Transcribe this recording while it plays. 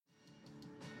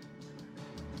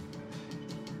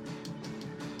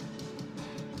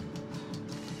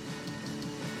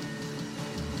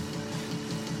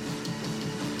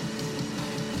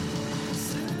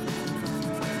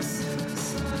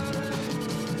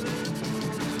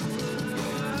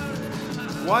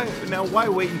Why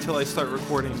wait until I start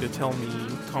recording to tell me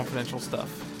confidential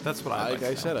stuff? That's what Like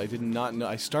I said, I did not know.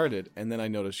 I started, and then I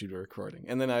noticed you were recording,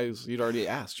 and then you'd already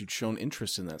asked. You'd shown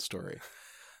interest in that story,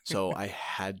 so I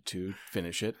had to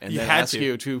finish it, and then ask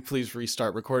you to please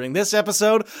restart recording this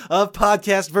episode of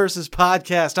Podcast versus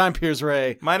Podcast. I'm Piers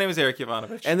Ray. My name is Eric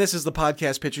Ivanovich, and this is the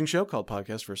podcast pitching show called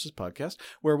Podcast versus Podcast,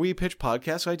 where we pitch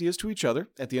podcast ideas to each other.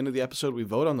 At the end of the episode, we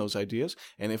vote on those ideas,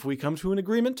 and if we come to an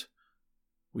agreement,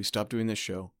 we stop doing this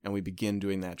show and we begin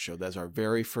doing that show. That's our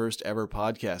very first ever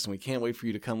podcast, and we can't wait for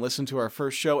you to come listen to our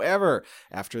first show ever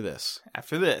after this.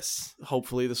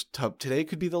 Hopefully today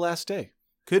could be the last day.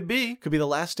 Could be the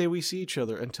last day we see each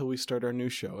other until we start our new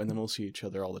show, and then we'll see each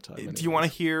other all the time. Anyways. Do you want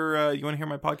to hear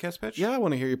my podcast pitch? Yeah, I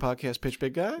want to hear your podcast pitch,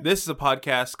 big guy. This is a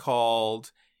podcast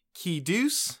called Key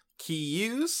Deuce, Key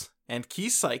Use, and Key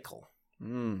Cycle.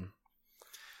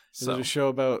 Is it a show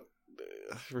about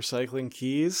recycling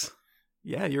keys?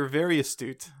 Yeah, you're very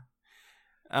astute.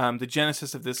 The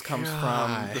genesis of this comes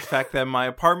from the fact that my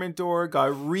apartment door got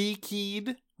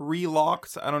rekeyed,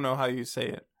 relocked. I don't know how you say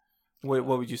it. What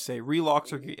would you say?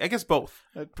 Relocked or I guess both.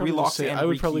 I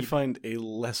would probably find a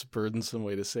less burdensome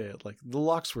way to say it. Like the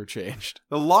locks were changed.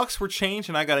 The locks were changed,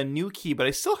 and I got a new key, but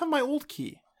I still have my old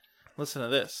key. Listen to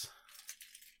this.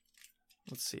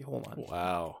 Let's see. Hold on.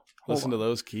 Wow. Listen to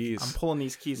those keys. I'm pulling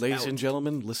these keys Ladies out. and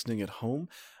gentlemen listening at home,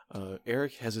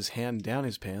 Eric has his hand down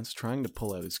his pants trying to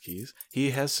pull out his keys.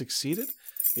 He has succeeded.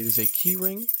 It is a key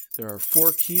ring. There are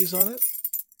 4 keys on it.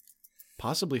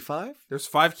 Possibly 5. There's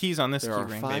 5 keys on this key ring,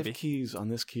 There are 5 keys on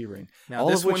this key ring. Now, all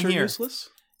this of which one are here, useless?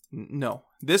 No.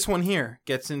 This one here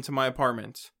gets into my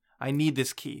apartment. I need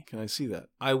this key. Can I see that?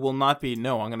 I will not be...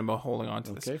 No, I'm going to be holding on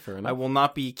to this. Okay, fair enough. I will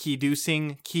not be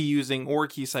key-deucing, key-using, or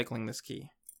key-cycling this key.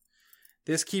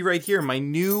 This key right here, my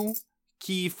new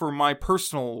key for my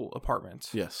personal apartment.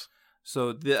 Yes.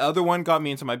 So the other one got me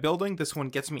into my building. This one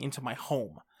gets me into my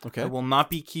home. Okay. I will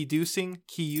not be key-deucing,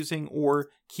 key-using, or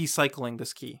key-cycling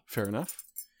this key. Fair enough.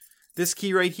 This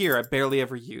key right here, I barely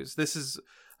ever use. This is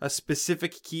a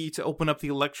specific key to open up the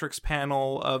electrics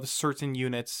panel of certain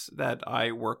units that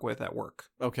I work with at work.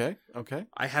 Okay.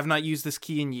 I have not used this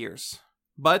key in years,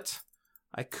 but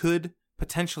I could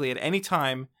potentially at any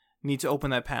time need to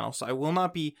open that panel. So I will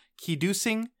not be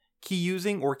key-deucing,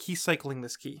 key-using, or key-cycling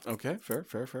this key. Okay, fair.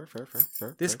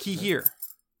 This key here,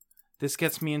 this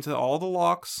gets me into all the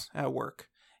locks at work.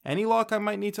 Any lock I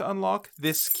might need to unlock,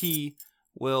 this key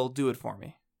will do it for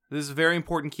me. This is a very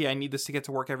important key. I need this to get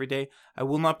to work every day. I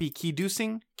will not be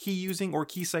key-deucing, key-using, or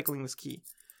key-cycling this key.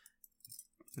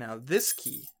 Now, this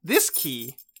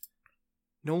key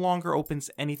no longer opens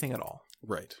anything at all.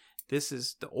 Right. This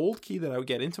is the old key that I would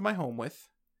get into my home with,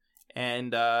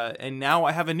 and now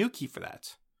I have a new key for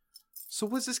that. So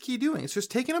what's this key doing? It's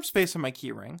just taking up space in my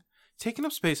key ring, taking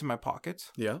up space in my pocket.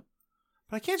 Yeah.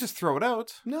 But I can't just throw it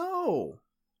out. No.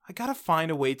 I gotta find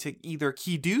a way to either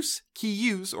key-deuce,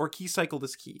 key-use, or key-cycle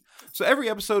this key. So every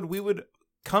episode, we would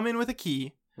come in with a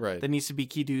key that needs to be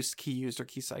key-deuced, key-used, or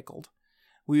key-cycled.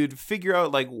 We would figure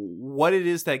out like what it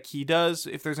is that key does,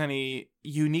 if there's any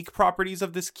unique properties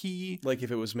of this key. Like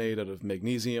if it was made out of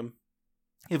magnesium.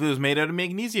 If it was made out of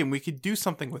magnesium, we could do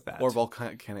something with that. Or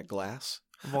volcanic glass.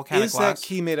 Is that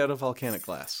key made out of volcanic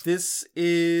glass? This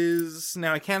is...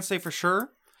 Now, I can't say for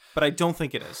sure, but I don't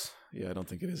think it is. Yeah, I don't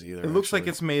think it is either. It looks like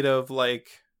it's made of, like,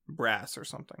 brass or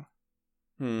something.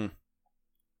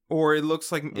 Or it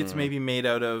looks like it's maybe made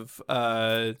out of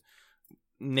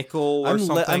nickel or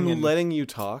something. I'm letting you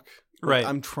talk. Right.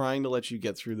 I'm trying to let you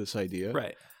get through this idea.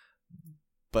 Right.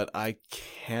 But I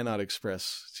cannot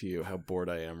express to you how bored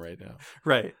I am right now.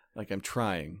 Right. Like, I'm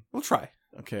trying. We'll try.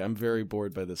 Okay, I'm very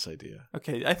bored by this idea.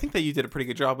 Okay, I think that you did a pretty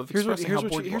good job of expressing how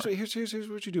bored you are. Here's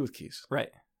what you do with keys. Right.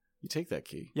 You take that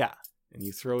key. Yeah. And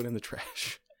you throw it in the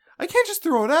trash. I can't just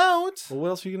throw it out. Well, what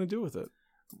else are you going to do with it?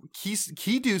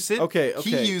 Key-deuce it, okay.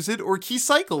 key-use it, or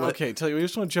key-cycle it. Okay, tell you, we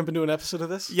just want to jump into an episode of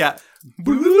this? Yeah.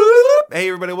 Hey,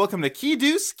 everybody, welcome to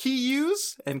Key-deuce,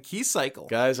 Key-use, and Key-cycle.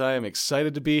 Guys, I am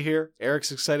excited to be here.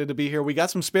 Eric's excited to be here. We got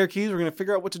some spare keys. We're going to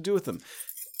figure out what to do with them.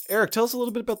 Eric, tell us a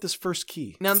little bit about this first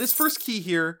key. Now, this first key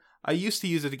here, I used to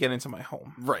use it to get into my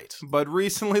home. Right. But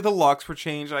recently the locks were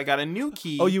changed and I got a new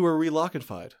key. Oh, you were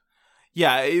relockified.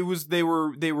 Yeah, it was they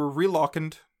were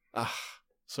relockened.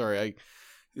 Sorry,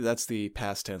 that's the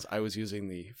past tense. I was using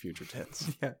the future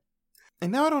tense. Yeah.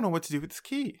 And now I don't know what to do with this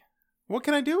key. What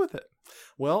can I do with it?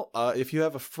 Well, if you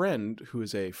have a friend who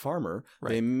is a farmer,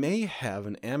 they may have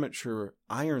an amateur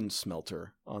iron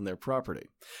smelter on their property.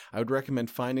 I would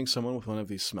recommend finding someone with one of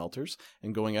these smelters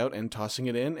and going out and tossing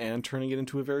it in and turning it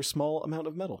into a very small amount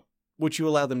of metal, which you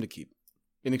allow them to keep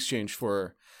in exchange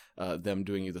for them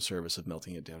doing you the service of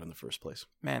melting it down in the first place.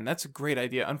 Man, that's a great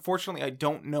idea. Unfortunately, I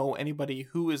don't know anybody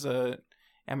who is a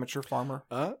amateur farmer.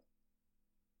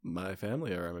 My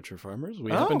family are amateur farmers.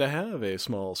 We happen to have a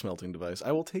small smelting device.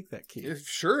 I will take that key.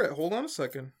 Sure. Hold on a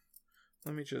second.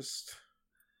 Let me just...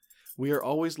 We are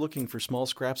always looking for small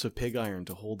scraps of pig iron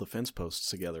to hold the fence posts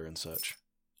together and such.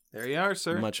 There you are,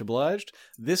 sir. Much obliged.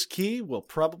 This key will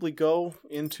probably go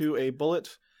into a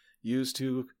bullet used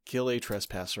to kill a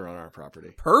trespasser on our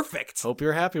property. Perfect. Hope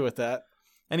you're happy with that.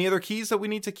 Any other keys that we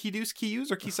need to key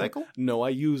use, or key cycle? No, I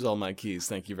use all my keys.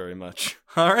 Thank you very much.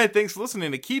 All right, thanks for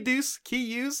listening to key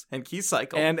use, and key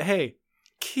cycle. And hey,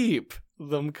 keep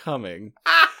them coming.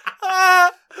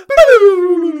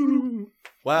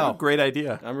 Wow. Great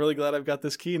idea. I'm really glad I've got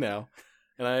this key now.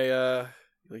 And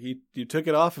you took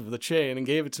it off of the chain and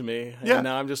gave it to me. And yeah.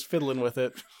 Now I'm just fiddling with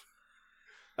it.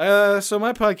 So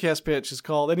my podcast pitch is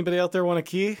called Anybody Out There Want a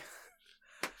Key?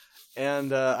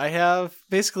 And I have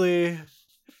basically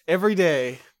every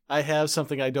day I have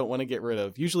something I don't want to get rid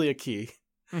of, usually a key.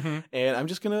 Mm-hmm. And I'm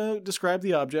just going to describe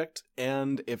the object.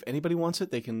 And if anybody wants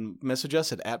it, they can message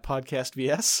us at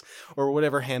 @podcastvs or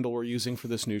whatever handle we're using for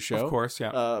this new show. Of course,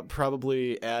 yeah.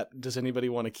 Probably at Does Anybody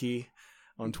Want a Key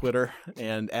on Twitter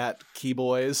and at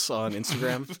Keyboys on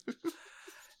Instagram.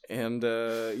 And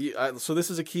so this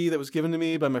is a key that was given to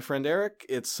me by my friend Eric.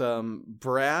 It's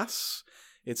brass.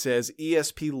 It says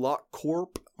ESP Lock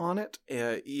Corp on it.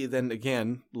 Then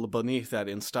again, beneath that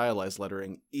in stylized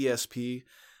lettering, ESP.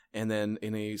 And then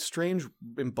in a strange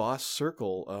embossed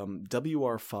circle,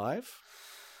 WR5.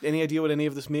 Any idea what any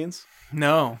of this means?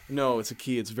 No. No, it's a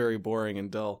key. It's very boring and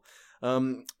dull.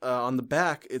 On the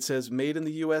back, it says Made in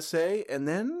the USA. And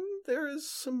then there is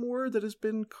some word that has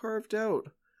been carved out.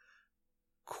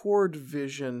 Chord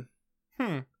Vision.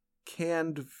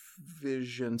 Canned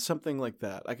Vision. Something like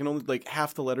that. I can only,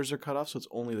 half the letters are cut off, so it's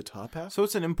only the top half. So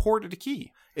it's an imported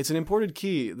key. It's an imported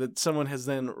key that someone has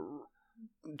then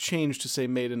changed to say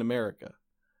Made in America.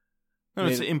 No,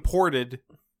 it's imported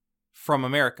from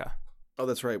America. Oh,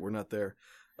 that's right. We're not there.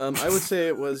 I would say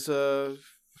it was,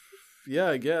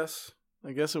 I guess.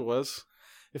 I guess it was.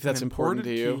 If that's important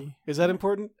to you. Key. Is that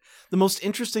important? The most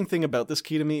interesting thing about this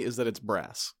key to me is that it's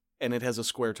brass. And it has a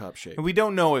square top shape. And we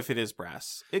don't know if it is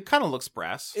brass. It kind of looks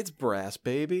brass. It's brass,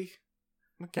 baby.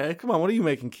 Okay. Come on, what are you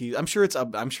making keys? I'm sure it's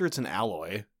an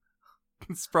alloy.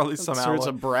 It's probably some alloy. It's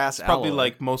a brass alloy.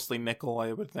 Probably mostly nickel,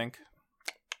 I would think.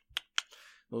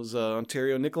 Those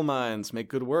Ontario nickel mines make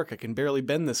good work. I can barely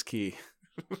bend this key.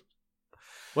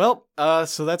 Well,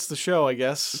 so that's the show, I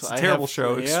guess. It's a terrible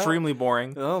show. Yeah. Extremely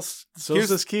boring. Well, so's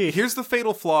this key. Here's the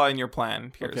fatal flaw in your plan,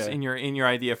 Pierce, okay. in your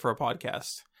idea for a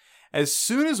podcast. As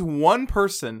soon as one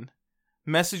person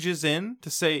messages in to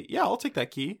say, yeah, I'll take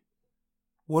that key,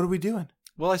 what are we doing?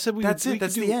 Well, I said that's it.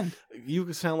 That's the end.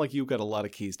 You sound like you've got a lot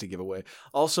of keys to give away.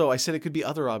 Also, I said it could be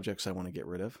other objects I want to get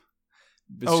rid of.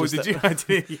 Did you? I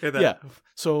didn't hear that. Yeah.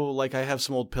 So, I have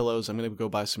some old pillows. I'm going to go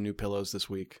buy some new pillows this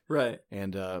week. Right.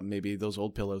 And maybe those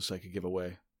old pillows I could give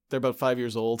away. They're about 5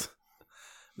 years old.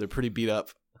 They're pretty beat up.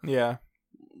 Yeah.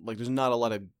 There's not a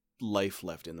lot of life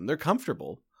left in them. They're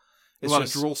comfortable. A lot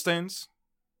of drool stains?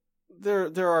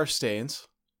 There are stains.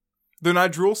 They're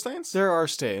not drool stains? There are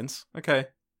stains. Okay.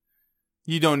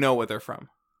 You don't know what they're from.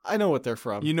 I know what they're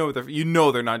from. You know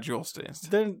they're not drool stains.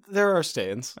 There are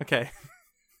stains. Okay.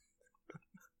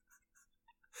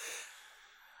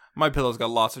 My pillow's got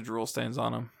lots of drool stains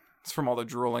on them. It's from all the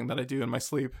drooling that I do in my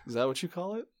sleep. Is that what you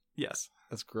call it? Yes.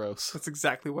 That's gross. That's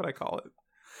exactly what I call it.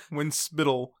 When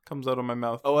spittle comes out of my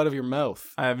mouth. Oh, out of your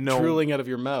mouth. I have no... Drooling out of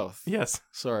your mouth. Yes.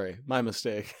 Sorry. My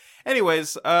mistake.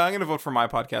 Anyways, I'm going to vote for my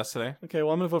podcast today. Okay,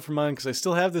 well, I'm going to vote for mine because I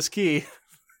still have this key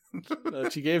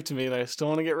that you gave to me and I still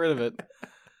want to get rid of it.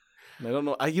 And I don't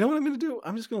know... you know what I'm going to do?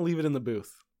 I'm just going to leave it in the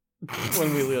booth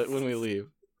when we leave.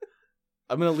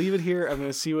 I'm going to leave it here. I'm going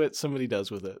to see what somebody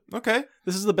does with it. Okay.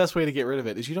 This is the best way to get rid of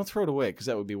it, is you don't throw it away, because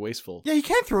that would be wasteful. Yeah, you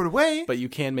can't throw it away. But you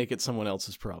can make it someone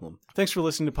else's problem. Thanks for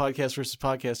listening to Podcast versus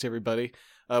Podcast, everybody.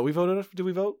 We voted? Did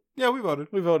we vote? Yeah, we voted.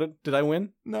 We voted. Did I win?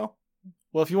 No.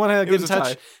 Well, if you want to get in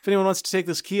touch, if anyone wants to take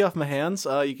this key off my hands,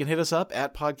 you can hit us up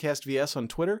at PodcastVS on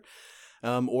Twitter.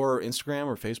 Or Instagram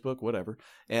or Facebook, whatever.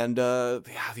 And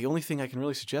the only thing I can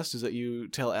really suggest is that you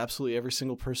tell absolutely every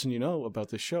single person you know about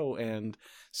this show and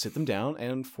sit them down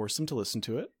and force them to listen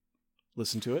to it,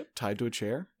 tied to a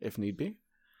chair if need be.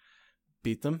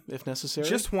 Beat them if necessary.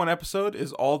 Just one episode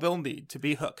is all they'll need to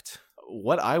be hooked.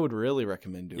 What I would really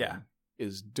recommend doing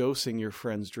is dosing your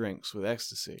friends' drinks with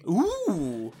ecstasy.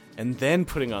 Ooh! And then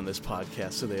putting on this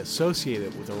podcast so they associate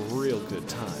it with a real good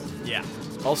time. Yeah.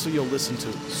 Also, you'll listen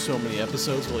to so many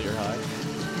episodes while you're high.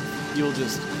 You'll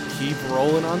just keep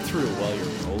rolling on through while you're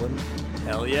rolling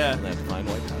Hell yeah. And that fine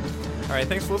white tie. All right,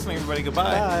 thanks for listening, everybody.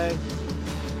 Goodbye. Bye.